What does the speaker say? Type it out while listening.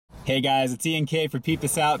Hey guys, it's Ian K for Peep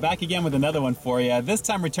This Out, back again with another one for you. This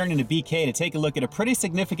time returning to BK to take a look at a pretty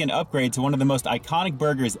significant upgrade to one of the most iconic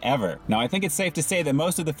burgers ever. Now I think it's safe to say that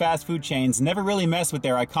most of the fast food chains never really mess with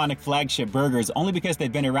their iconic flagship burgers only because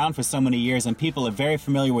they've been around for so many years and people are very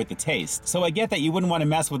familiar with the taste. So I get that you wouldn't want to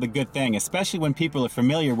mess with a good thing, especially when people are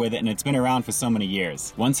familiar with it and it's been around for so many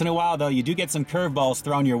years. Once in a while though, you do get some curveballs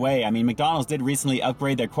thrown your way. I mean, McDonald's did recently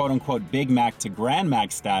upgrade their quote-unquote Big Mac to Grand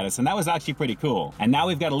Mac status, and that was actually pretty cool. And now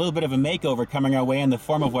we've got a little bit of a makeover coming our way in the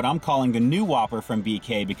form of what I'm calling the new Whopper from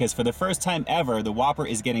BK, because for the first time ever, the Whopper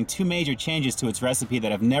is getting two major changes to its recipe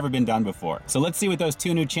that have never been done before. So let's see what those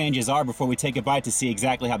two new changes are before we take a bite to see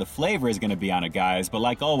exactly how the flavor is going to be on it, guys. But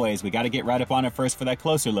like always, we got to get right up on it first for that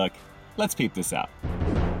closer look. Let's peep this out.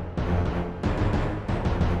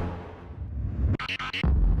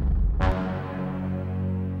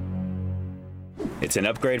 It's an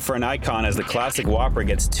upgrade for an icon as the classic Whopper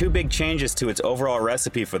gets two big changes to its overall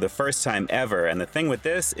recipe for the first time ever. And the thing with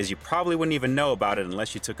this is you probably wouldn't even know about it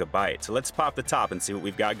unless you took a bite. So let's pop the top and see what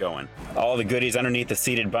we've got going. All the goodies underneath the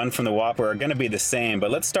seeded bun from the Whopper are going to be the same,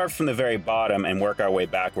 but let's start from the very bottom and work our way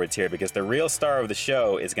backwards here, because the real star of the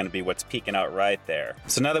show is going to be what's peeking out right there.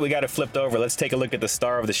 So now that we got it flipped over, let's take a look at the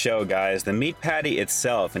star of the show, guys, the meat patty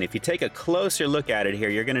itself. And if you take a closer look at it here,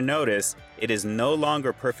 you're going to notice it is no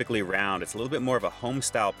longer perfectly round. It's a little bit more of a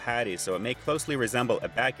Homestyle patty, so it may closely resemble a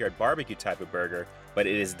backyard barbecue type of burger, but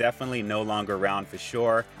it is definitely no longer round for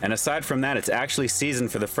sure. And aside from that, it's actually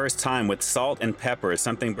seasoned for the first time with salt and pepper,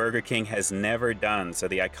 something Burger King has never done. So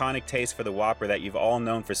the iconic taste for the Whopper that you've all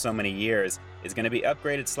known for so many years is going to be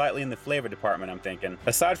upgraded slightly in the flavor department, I'm thinking.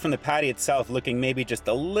 Aside from the patty itself looking maybe just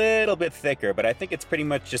a little bit thicker, but I think it's pretty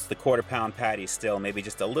much just the quarter-pound patty still, maybe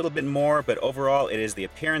just a little bit more, but overall it is the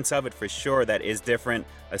appearance of it for sure that is different,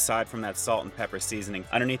 aside from that salt and pepper seasoning.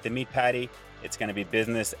 Underneath the meat patty, it's going to be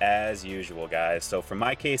business as usual, guys. So for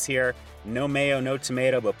my case here, no mayo, no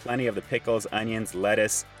tomato, but plenty of the pickles, onions,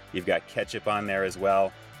 lettuce. You've got ketchup on there as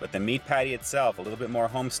well. But the meat patty itself, a little bit more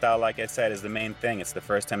Homestyle, like I said, is the main thing. It's the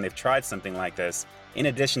first time they've tried something like this, in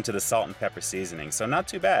addition to the salt and pepper seasoning. So not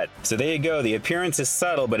too bad. So there you go. The appearance is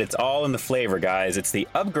subtle, but it's all in the flavor, guys. It's the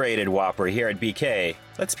upgraded Whopper here at BK.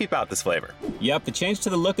 Let's peep out this flavor. Yep, the change to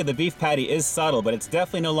the look of the beef patty is subtle, but it's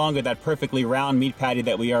definitely no longer that perfectly round meat patty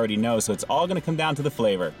that we already know, so it's all going to come down to the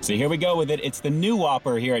flavor. So here we go with it. It's the new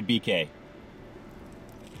Whopper here at BK.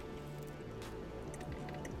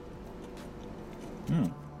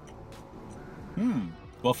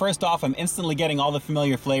 Well, first off, I'm instantly getting all the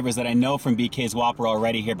familiar flavors that I know from BK's Whopper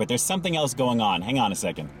already here, but there's something else going on. Hang on a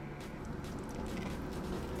second.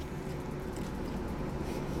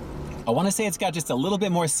 I want to say it's got just a little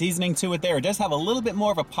bit more seasoning to it there. It does have a little bit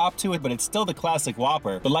more of a pop to it, but it's still the classic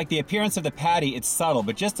Whopper. But like the appearance of the patty, it's subtle,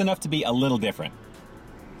 but just enough to be a little different.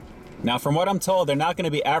 Now, from what I'm told, they're not going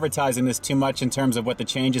to be advertising this too much in terms of what the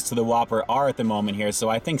changes to the Whopper are at the moment here, so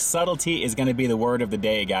I think subtlety is going to be the word of the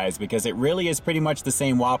day, guys, because it really is pretty much the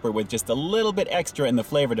same Whopper with just a little bit extra in the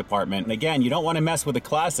flavor department. And again, you don't want to mess with a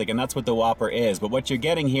classic, and that's what the Whopper is, but what you're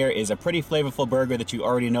getting here is a pretty flavorful burger that you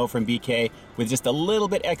already know from BK with just a little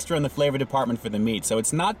bit extra in the flavor department for the meat, so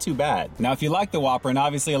it's not too bad. Now, if you like the Whopper, and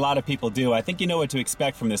obviously a lot of people do, I think you know what to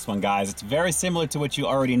expect from this one, guys. It's very similar to what you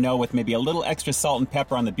already know, with maybe a little extra salt and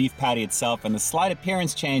pepper on the beef patty itself, and the slight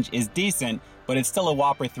appearance change is decent, but it's still a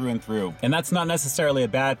Whopper through and through. And that's not necessarily a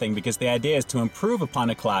bad thing, because the idea is to improve upon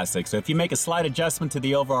a classic. So if you make a slight adjustment to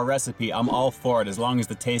the overall recipe, I'm all for it, as long as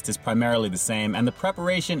the taste is primarily the same and the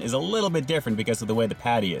preparation is a little bit different because of the way the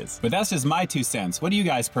patty is. But that's just my 2 cents. What do you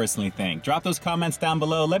guys personally think? Drop those comments down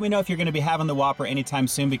below. Let me know if you're going to be having the Whopper anytime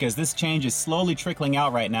soon, because this change is slowly trickling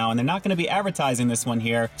out right now and they're not going to be advertising this one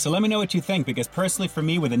here. So let me know what you think, because personally for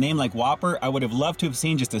me, with a name like Whopper, I would have loved to have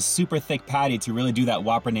seen just a super thick patty to really do that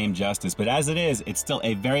Whopper name justice. But as it is, it's still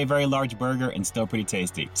a very, very large burger and still pretty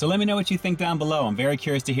tasty. So let me know what you think down below. I'm very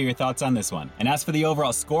curious to hear your thoughts on this one. And as for the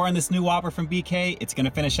overall score on this new Whopper from BK, it's going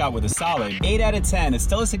to finish out with a solid 8 out of 10. It's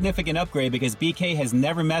still a significant upgrade because BK has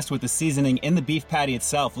never messed with the seasoning in the beef patty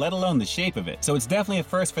itself, let alone the shape of it. So it's definitely a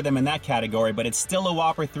first for them in that category, but it's still a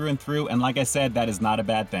Whopper through and through, and like I said, that is not a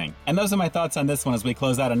bad thing. And those are my thoughts on this one as we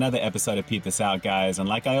close out another episode of Peep This Out, guys. And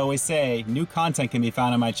like I always say, new content can be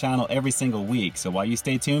found on my channel every single week. So while you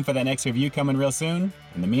stay tuned for that next review coming real soon,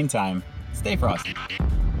 in the meantime, stay frosty.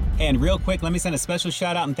 And real quick, let me send a special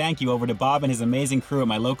shout out and thank you over to Bob and his amazing crew at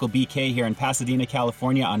my local BK here in Pasadena,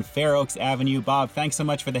 California on Fair Oaks Avenue. Bob, thanks so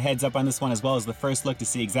much for the heads up on this one, as well as the first look to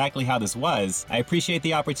see exactly how this was. I appreciate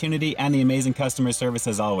the opportunity and the amazing customer service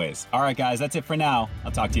as always. All right, guys, that's it for now.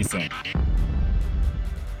 I'll talk to you soon.